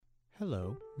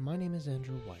Hello, my name is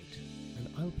Andrew White, and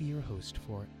I'll be your host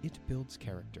for It Builds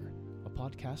Character, a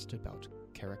podcast about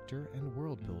character and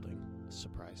world building,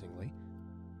 surprisingly.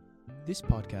 This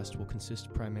podcast will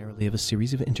consist primarily of a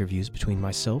series of interviews between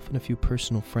myself and a few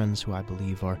personal friends who I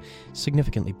believe are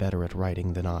significantly better at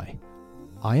writing than I.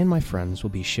 I and my friends will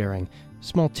be sharing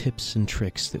small tips and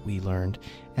tricks that we learned,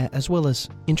 as well as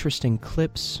interesting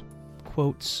clips,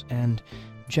 quotes, and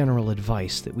general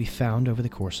advice that we found over the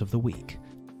course of the week.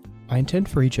 I intend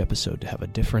for each episode to have a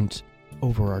different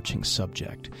overarching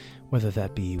subject, whether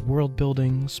that be world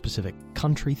building, specific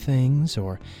country things,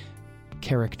 or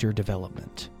character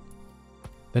development.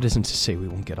 That isn't to say we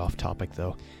won't get off topic,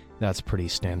 though. That's pretty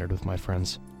standard with my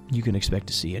friends. You can expect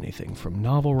to see anything from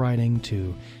novel writing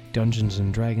to Dungeons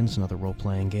 & Dragons and other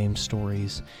role-playing game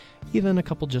stories, even a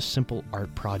couple just simple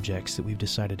art projects that we've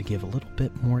decided to give a little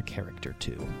bit more character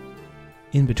to.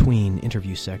 In between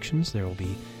interview sections, there will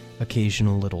be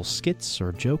occasional little skits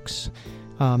or jokes,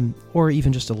 or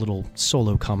even just a little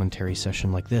solo commentary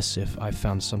session like this if I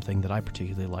found something that I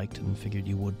particularly liked and figured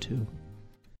you would too.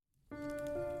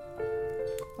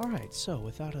 Alright, so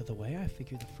with that out of the way, I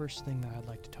figure the first thing that I'd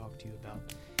like to talk to you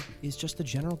about is just the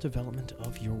general development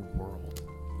of your world.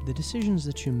 The decisions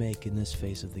that you make in this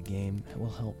phase of the game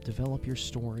will help develop your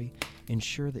story,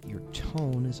 ensure that your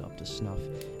tone is up to snuff,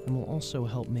 and will also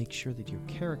help make sure that your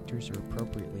characters are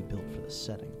appropriately built for the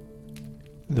setting.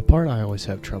 The part I always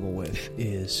have trouble with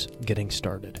is getting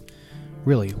started.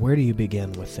 Really, where do you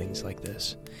begin with things like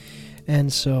this?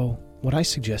 And so, what I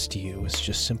suggest to you is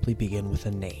just simply begin with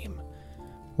a name.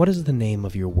 What is the name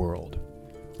of your world?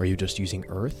 Are you just using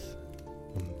Earth?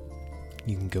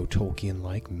 You can go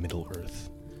Tolkien-like Middle-earth.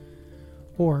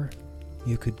 Or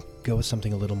you could go with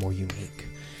something a little more unique.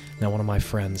 Now, one of my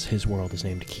friends, his world is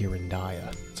named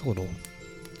Kirindaya. It's a little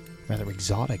rather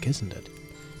exotic, isn't it?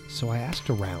 So I asked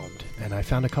around, and I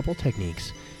found a couple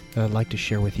techniques that I'd like to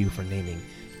share with you for naming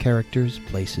characters,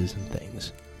 places, and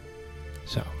things.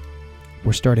 So,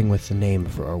 we're starting with the name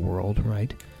for our world,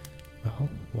 right? Well,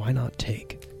 why not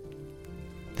take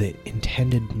the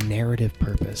intended narrative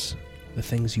purpose, the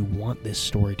things you want this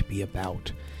story to be about,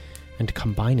 and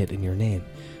combine it in your name,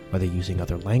 whether using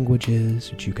other languages,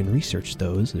 which you can research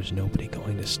those, there's nobody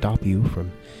going to stop you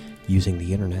from using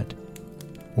the internet,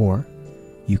 or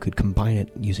you could combine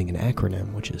it using an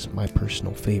acronym, which is my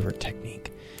personal favorite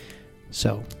technique.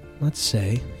 So, let's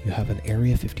say you have an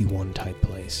Area 51 type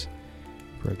place,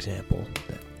 for example,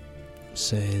 that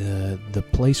say the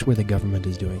place where the government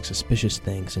is doing suspicious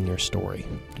things in your story,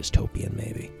 dystopian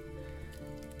maybe.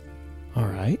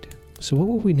 Alright, so what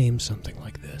would we name something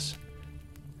like this?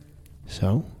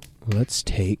 So, let's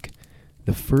take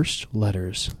the first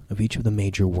letters of each of the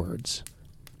major words.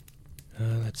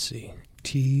 Let's see.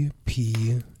 T,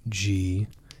 P, G,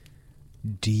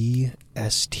 D,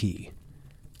 S, T.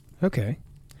 Okay,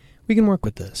 we can work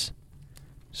with this.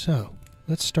 So,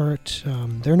 let's start,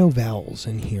 there are no vowels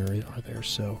in here, are there?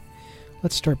 So,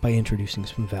 let's start by introducing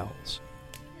some vowels.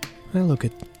 I look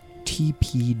at T,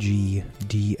 P, G,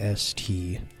 D, S,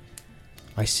 T.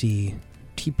 I see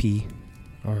TP.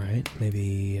 Alright,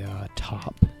 maybe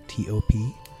top,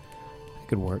 T-O-P. That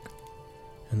could work.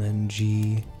 And then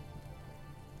G,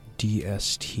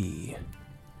 D-S-T.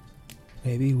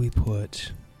 Maybe we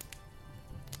put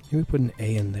an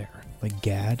A in there, like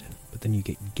Gad, but then you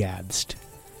get Gadst.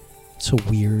 It's a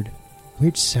weird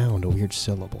sound, a weird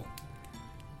syllable.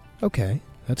 Okay,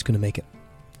 that's going to make it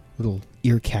a little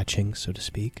ear-catching, so to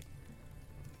speak.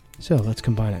 So, let's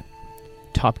combine it.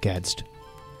 Top Gadst.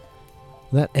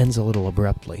 That ends a little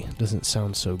abruptly. Doesn't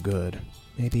sound so good.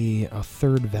 Maybe a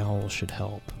third vowel should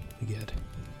help. We get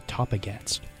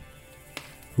Topagatst.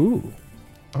 Ooh,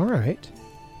 alright.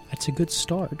 That's a good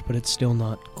start, but it's still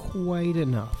not quite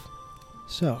enough.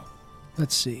 So,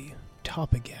 let's see.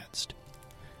 Topagatst.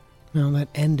 Now, that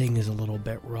ending is a little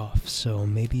bit rough, so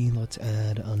maybe let's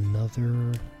add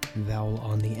another vowel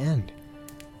on the end.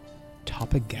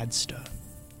 Topagadsta.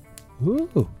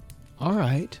 Ooh,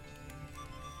 alright.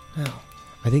 Now,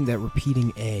 I think that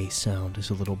repeating A sound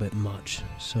is a little bit much,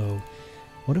 so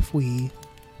what if we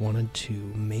wanted to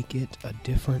make it a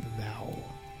different vowel?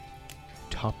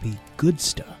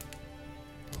 Topigudsta.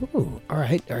 Ooh,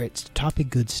 alright, it's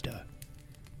Topigudsta.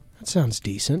 That sounds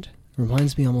decent.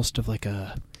 Reminds me almost of like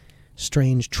a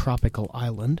strange tropical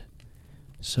island.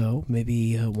 So,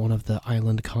 maybe one of the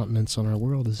island continents on our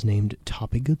world is named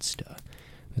Topigudsta.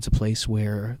 It's a place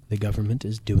where the government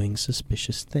is doing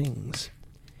suspicious things.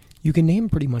 You can name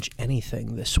pretty much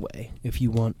anything this way if you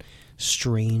want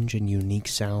strange and unique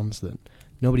sounds that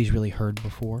nobody's really heard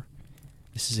before.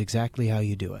 This is exactly how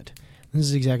you do it. This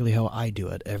is exactly how I do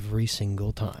it every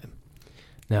single time.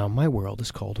 Now, my world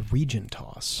is called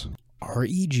Regentas.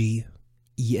 Regentaus.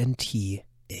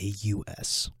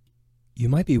 You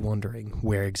might be wondering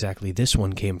where exactly this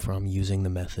one came from using the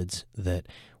methods that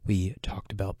we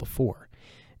talked about before.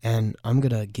 And I'm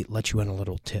going to let you in a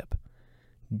little tip.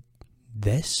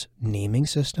 This naming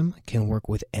system can work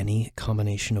with any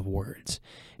combination of words.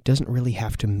 It doesn't really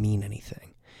have to mean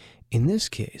anything. In this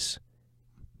case,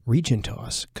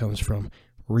 Regentas comes from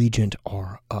regent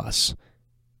are us.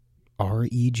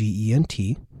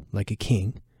 R-E-G-E-N-T, like a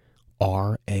king,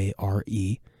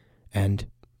 R-A-R-E, and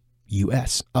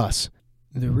U-S, us.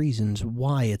 The reasons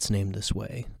why it's named this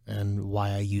way, and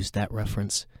why I use that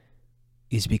reference,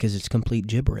 is because it's complete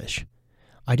gibberish.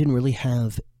 I didn't really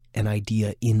have an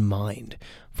idea in mind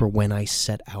for when I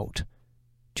set out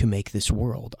to make this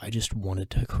world. I just wanted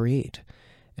to create.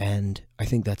 And I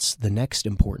think that's the next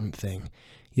important thing.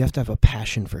 You have to have a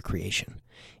passion for creation.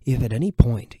 If at any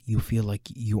point you feel like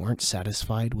you aren't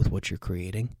satisfied with what you're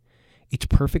creating, it's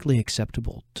perfectly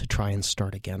acceptable to try and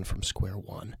start again from square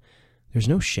one. There's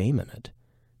no shame in it.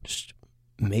 Just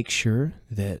make sure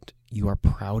that you are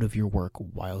proud of your work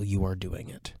while you are doing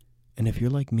it. And if you're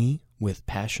like me, with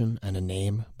passion and a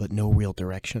name but no real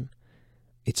direction,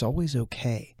 it's always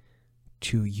okay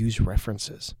to use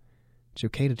references. It's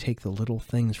okay to take the little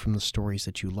things from the stories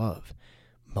that you love,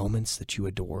 moments that you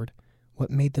adored, what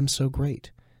made them so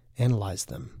great, analyze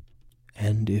them.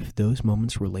 And if those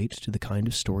moments relate to the kind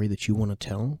of story that you want to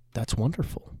tell, that's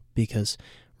wonderful, because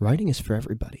writing is for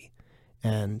everybody.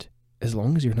 And as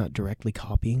long as you're not directly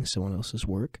copying someone else's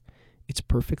work, it's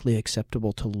perfectly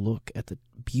acceptable to look at the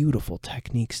beautiful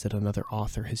techniques that another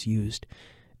author has used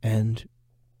and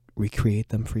recreate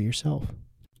them for yourself.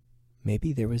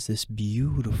 Maybe there was this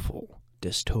beautiful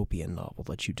dystopian novel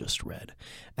that you just read,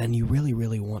 and you really,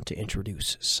 really want to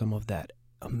introduce some of that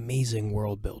amazing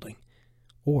world building.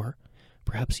 Or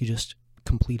perhaps you just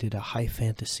completed a high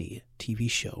fantasy TV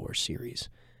show or series,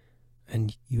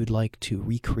 and you would like to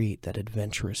recreate that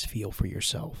adventurous feel for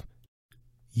yourself.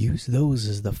 Use those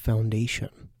as the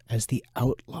foundation, as the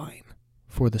outline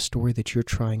for the story that you're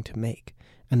trying to make,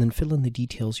 and then fill in the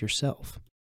details yourself.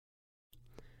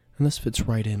 And this fits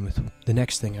right in with the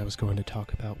next thing I was going to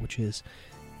talk about, which is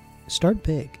start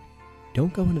big.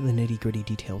 Don't go into the nitty-gritty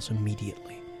details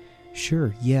immediately.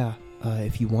 Sure,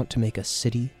 if you want to make a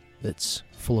city that's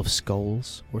full of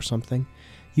skulls or something,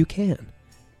 you can.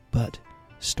 But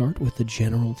start with the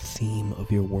general theme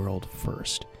of your world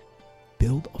first.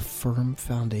 Build a firm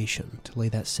foundation to lay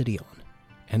that city on,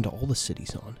 and all the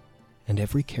cities on, and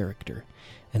every character,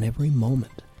 and every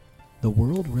moment. The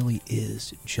world really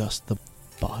is just the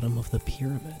bottom of the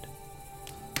pyramid.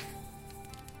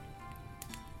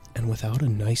 And without a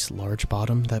nice large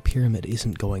bottom, that pyramid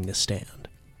isn't going to stand.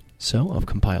 So I've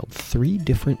compiled 3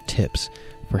 different tips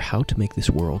for how to make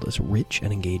this world as rich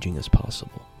and engaging as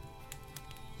possible.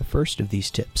 The first of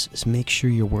these tips is make sure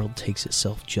your world takes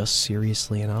itself just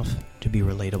seriously enough to be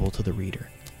relatable to the reader.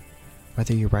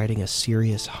 Whether you're writing a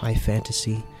serious high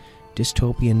fantasy,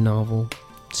 dystopian novel,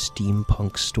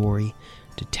 steampunk story,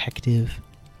 detective,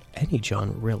 any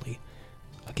genre really.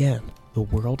 Again, the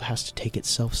world has to take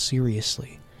itself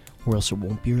seriously, or else it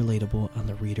won't be relatable and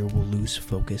the reader will lose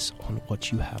focus on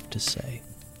what you have to say.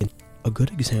 A good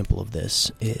example of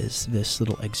this is this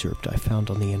little excerpt I found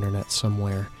on the internet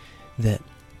somewhere that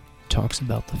talks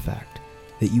about the fact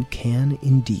that you can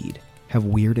indeed have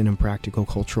weird and impractical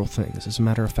cultural things. As a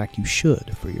matter of fact, you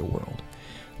should for your world.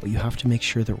 But you have to make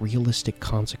sure that realistic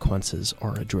consequences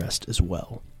are addressed as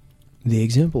well. The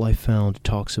example I found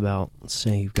talks about, let's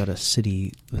say you've got a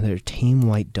city where there are tame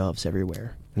white doves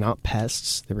everywhere. They're not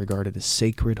pests, they're regarded as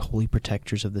sacred, holy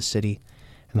protectors of the city,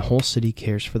 and the whole city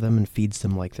cares for them and feeds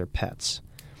them like their pets.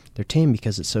 They're tame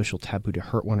because it's social taboo to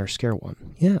hurt one or scare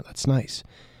one. Yeah, that's nice.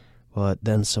 But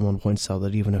then someone points out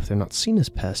that even if they're not seen as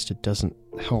pests, it doesn't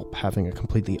help having a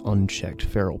completely unchecked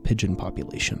feral pigeon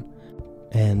population.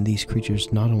 And these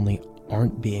creatures not only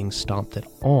aren't being stopped at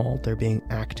all, they're being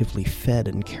actively fed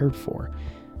and cared for.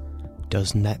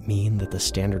 Doesn't that mean that the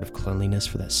standard of cleanliness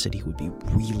for that city would be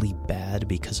really bad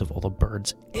because of all the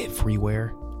birds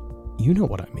everywhere? You know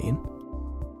what I mean.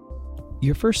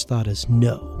 Your first thought is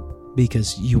no,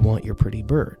 because you want your pretty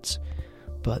birds.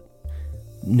 But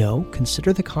no,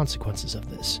 consider the consequences of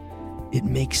this. It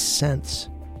makes sense.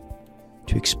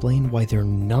 To explain why they're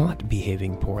not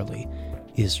behaving poorly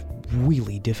is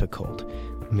really difficult.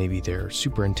 Maybe they're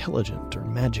super intelligent or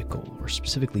magical or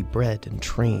specifically bred and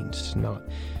trained to not,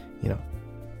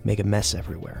 make a mess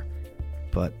everywhere.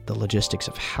 But the logistics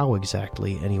of how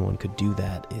exactly anyone could do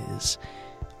that is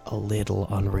a little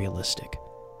unrealistic.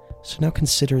 So now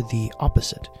consider the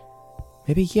opposite.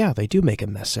 Maybe, they do make a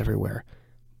mess everywhere,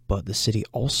 But the city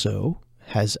also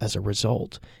has, as a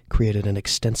result, created an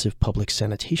extensive public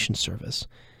sanitation service.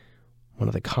 One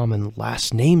of the common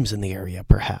last names in the area,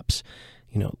 perhaps,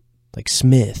 like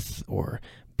Smith or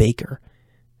Baker,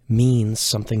 means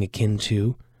something akin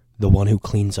to the one who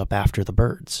cleans up after the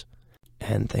birds.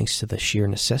 And thanks to the sheer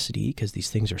necessity, because these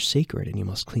things are sacred and you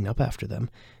must clean up after them,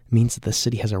 means that the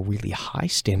city has a really high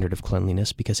standard of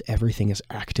cleanliness because everything is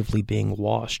actively being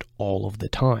washed all of the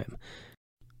time.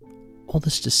 All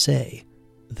this to say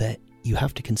that you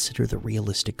have to consider the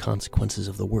realistic consequences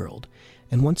of the world,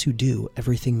 and once you do,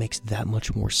 everything makes that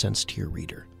much more sense to your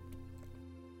reader.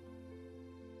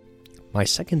 My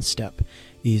second step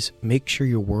is make sure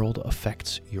your world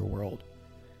affects your world.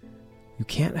 You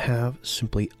can't have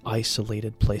simply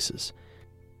isolated places.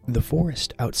 The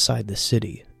forest outside the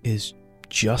city is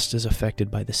just as affected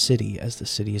by the city as the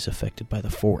city is affected by the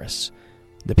forests.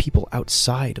 The people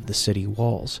outside of the city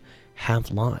walls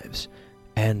have lives,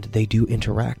 and they do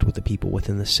interact with the people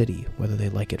within the city, whether they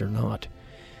like it or not.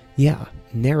 Yeah,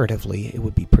 narratively, it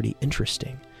would be pretty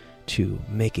interesting to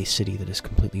make a city that is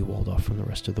completely walled off from the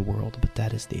rest of the world, but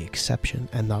that is the exception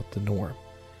and not the norm.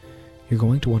 You're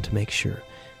going to want to make sure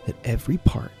that every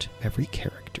part, every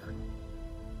character,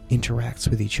 interacts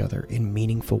with each other in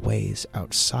meaningful ways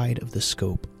outside of the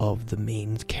scope of the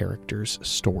main characters'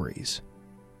 stories.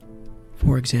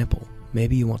 For example,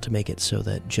 maybe you want to make it so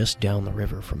that just down the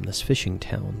river from this fishing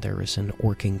town there is an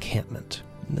orc encampment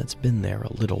that's been there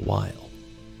a little while.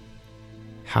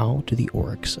 How do the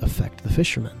orcs affect the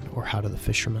fishermen, or how do the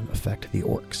fishermen affect the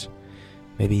orcs?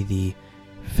 Maybe the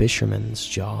fisherman's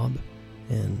job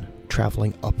in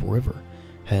traveling upriver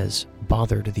has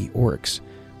bothered the orcs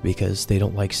because they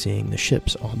don't like seeing the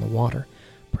ships on the water.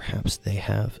 Perhaps they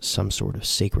have some sort of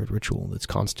sacred ritual that's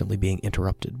constantly being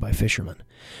interrupted by fishermen.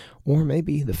 Or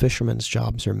maybe the fishermen's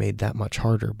jobs are made that much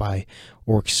harder by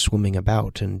orcs swimming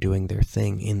about and doing their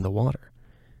thing in the water.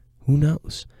 Who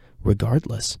knows?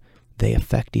 Regardless, they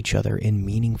affect each other in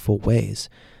meaningful ways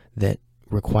that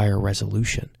require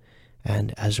resolution,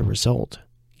 and as a result,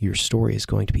 your story is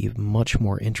going to be much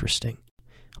more interesting.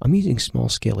 I'm using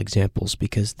small-scale examples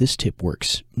because this tip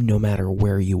works no matter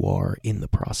where you are in the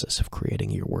process of creating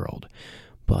your world.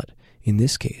 But in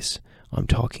this case, I'm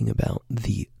talking about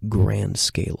the grand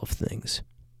scale of things.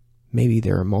 Maybe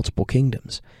there are multiple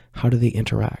kingdoms. How do they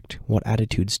interact? What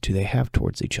attitudes do they have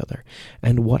towards each other?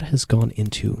 And what has gone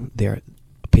into their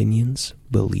opinions,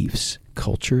 beliefs,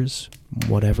 cultures,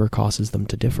 whatever causes them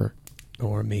to differ?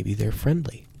 Or maybe they're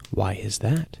friendly. Why is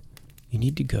that? You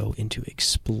need to go into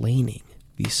explaining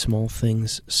these small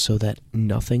things so that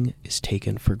nothing is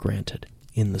taken for granted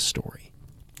in the story.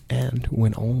 And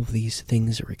when all of these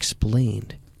things are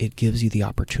explained, it gives you the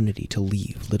opportunity to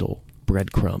leave little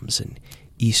breadcrumbs and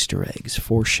Easter eggs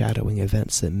foreshadowing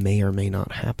events that may or may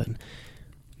not happen.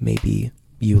 Maybe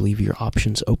you leave your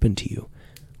options open to you.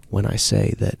 When I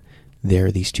say that there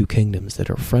are these two kingdoms that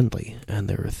are friendly, and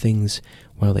there are things,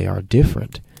 while they are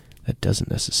different, that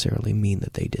doesn't necessarily mean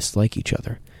that they dislike each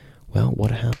other. Well,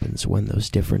 what happens when those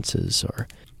differences are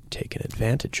taken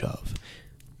advantage of?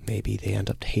 Maybe they end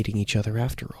up hating each other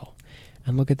after all.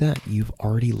 And look at that, you've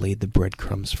already laid the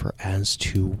breadcrumbs for as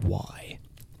to why.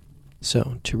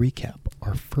 So, to recap,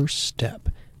 our first step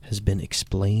has been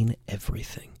explain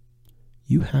everything.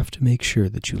 You have to make sure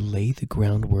that you lay the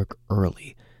groundwork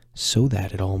early so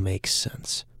that it all makes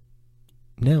sense.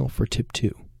 Now for tip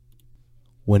 2.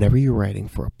 Whenever you're writing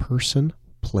for a person,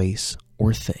 place,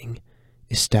 or thing,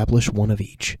 establish one of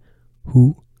each: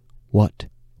 who, what,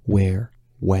 where,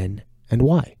 when, and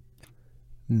why.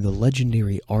 The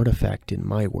legendary artifact in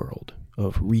my world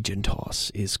of Regentos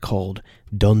is called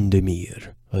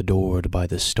Dundemir, adored by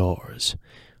the stars.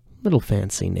 Little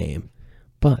fancy name,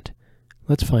 but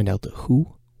let's find out the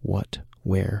who, what,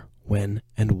 where, when,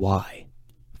 and why.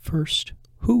 First,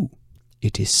 who?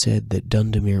 It is said that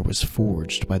Dundemir was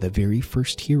forged by the very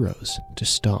first heroes to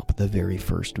stop the very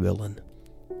first villain.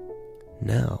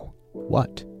 Now,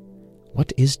 what?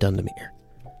 What is Dundemir?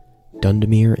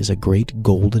 Dundemir is a great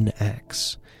golden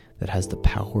axe that has the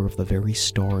power of the very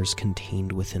stars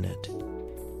contained within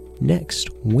it. Next,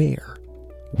 where?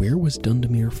 Where was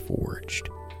Dundemir forged?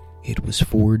 It was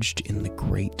forged in the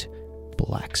great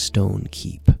Blackstone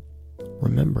Keep.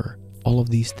 Remember, all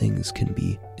of these things can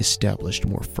be established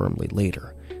more firmly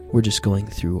later. We're just going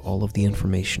through all of the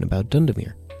information about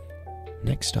Dundemir.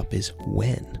 Next up is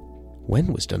when.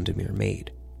 When was Dundemir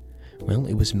made? Well,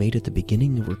 it was made at the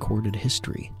beginning of recorded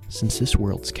history, since this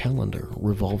world's calendar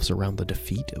revolves around the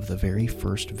defeat of the very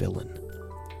first villain.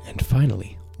 And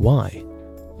finally, why?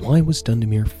 Why was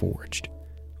Dundemir forged?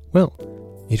 Well,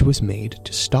 it was made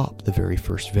to stop the very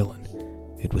first villain.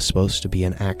 It was supposed to be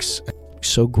an axe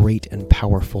so great and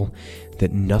powerful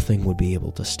that nothing would be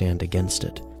able to stand against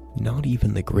it. Not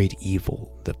even the great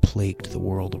evil that plagued the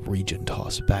world of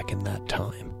Regentoss back in that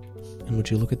time. And would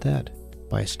you look at that?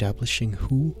 By establishing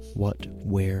who, what,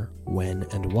 where, when,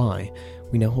 and why,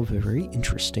 we now have a very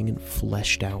interesting and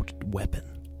fleshed out weapon.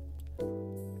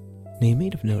 Now you may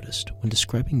have noticed, when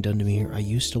describing Dundemir, I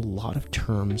used a lot of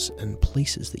terms and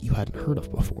places that you hadn't heard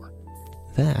of before.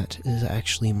 That is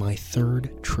actually my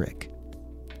third trick.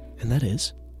 And that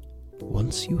is,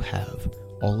 once you have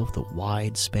all of the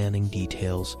wide-spanning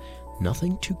details,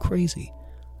 nothing too crazy,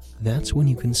 that's when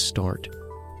you can start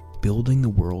building the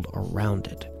world around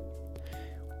it.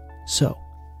 So,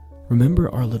 remember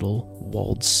our little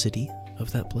walled city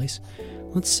of that place?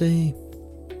 Let's say,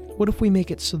 what if we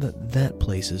make it so that that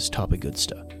place is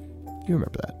Topagudsta? You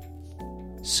remember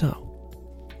that. So,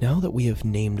 now that we have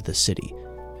named the city,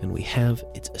 and we have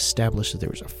it's established that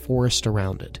there is a forest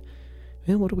around it,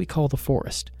 and what do we call the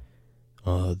forest?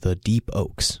 The Deep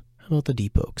Oaks. How about the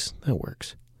Deep Oaks? That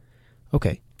works.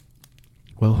 Okay.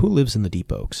 Well, who lives in the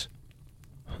Deep Oaks?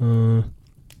 Let's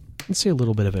say a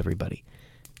little bit of everybody.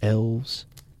 Elves,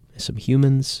 some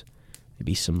humans,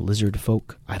 maybe some lizard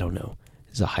folk, I don't know.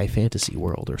 It's a high fantasy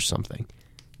world or something.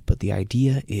 But the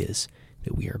idea is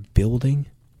that we are building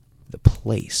the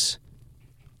place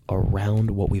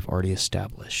around what we've already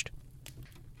established.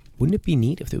 Wouldn't it be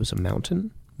neat if there was a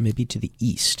mountain, maybe to the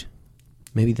east?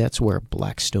 Maybe that's where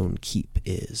Blackstone Keep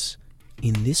is.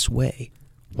 In this way,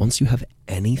 once you have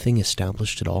anything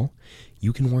established at all,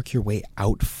 you can work your way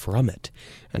out from it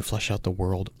and flesh out the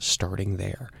world starting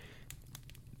there.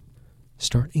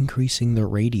 Start increasing the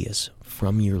radius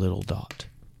from your little dot.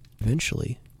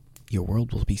 Eventually, your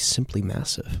world will be simply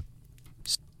massive.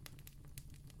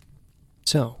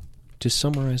 So, to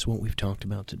summarize what we've talked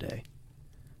about today,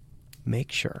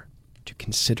 make sure to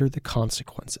consider the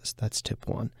consequences. That's tip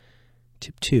 1.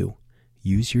 Tip 2,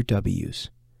 use your W's.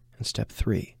 And step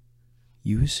 3,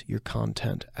 use your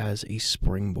content as a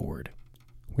springboard.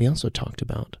 We also talked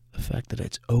about the fact that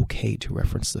it's okay to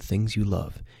reference the things you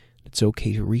love. It's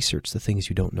okay to research the things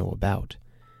you don't know about.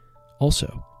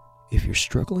 Also, if you're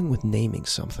struggling with naming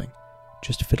something,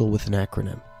 just fiddle with an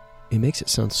acronym. It makes it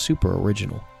sound super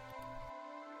original.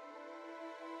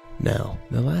 Now,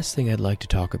 the last thing I'd like to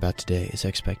talk about today is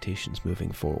expectations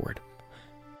moving forward.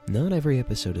 Not every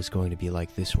episode is going to be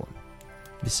like this one.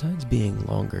 Besides being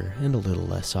longer and a little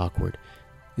less awkward,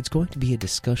 it's going to be a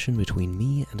discussion between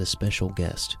me and a special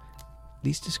guest.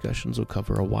 These discussions will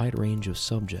cover a wide range of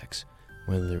subjects,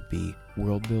 whether it be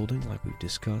world building like we've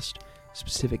discussed,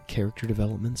 specific character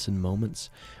developments and moments,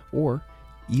 or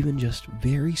even just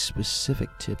very specific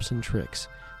tips and tricks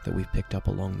that we've picked up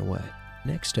along the way.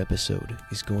 Next episode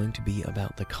is going to be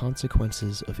about the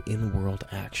consequences of in-world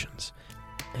actions,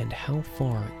 and how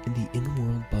far the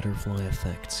in-world butterfly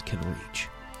effects can reach.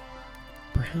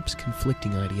 Perhaps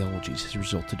conflicting ideologies has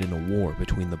resulted in a war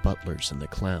between the butlers and the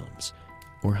clowns,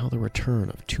 or how the return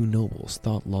of two nobles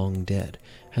thought long dead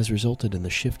has resulted in the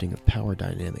shifting of power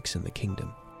dynamics in the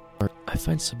kingdom. I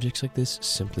find subjects like this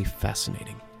simply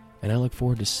fascinating, and I look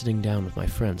forward to sitting down with my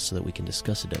friends so that we can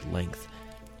discuss it at length.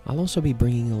 I'll also be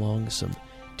bringing along some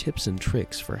tips and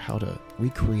tricks for how to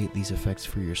recreate these effects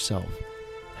for yourself,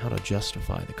 how to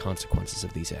justify the consequences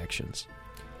of these actions.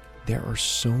 There are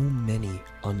so many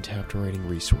untapped writing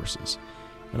resources,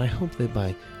 and I hope that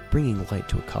by bringing light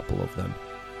to a couple of them,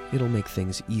 it'll make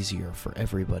things easier for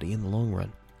everybody in the long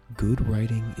run. Good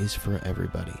writing is for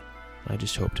everybody. I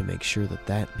just hope to make sure that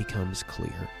that becomes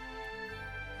clear.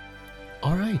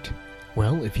 Alright,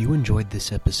 well, if you enjoyed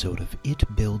this episode of It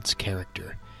Builds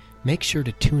Character, make sure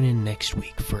to tune in next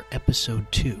week for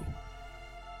episode 2.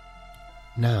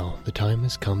 Now, the time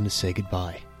has come to say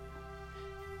goodbye.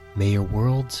 May your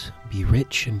worlds be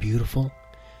rich and beautiful,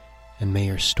 and may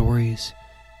your stories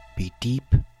be deep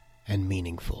and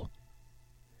meaningful.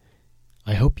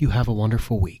 I hope you have a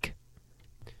wonderful week.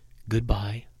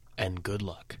 Goodbye and good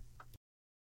luck.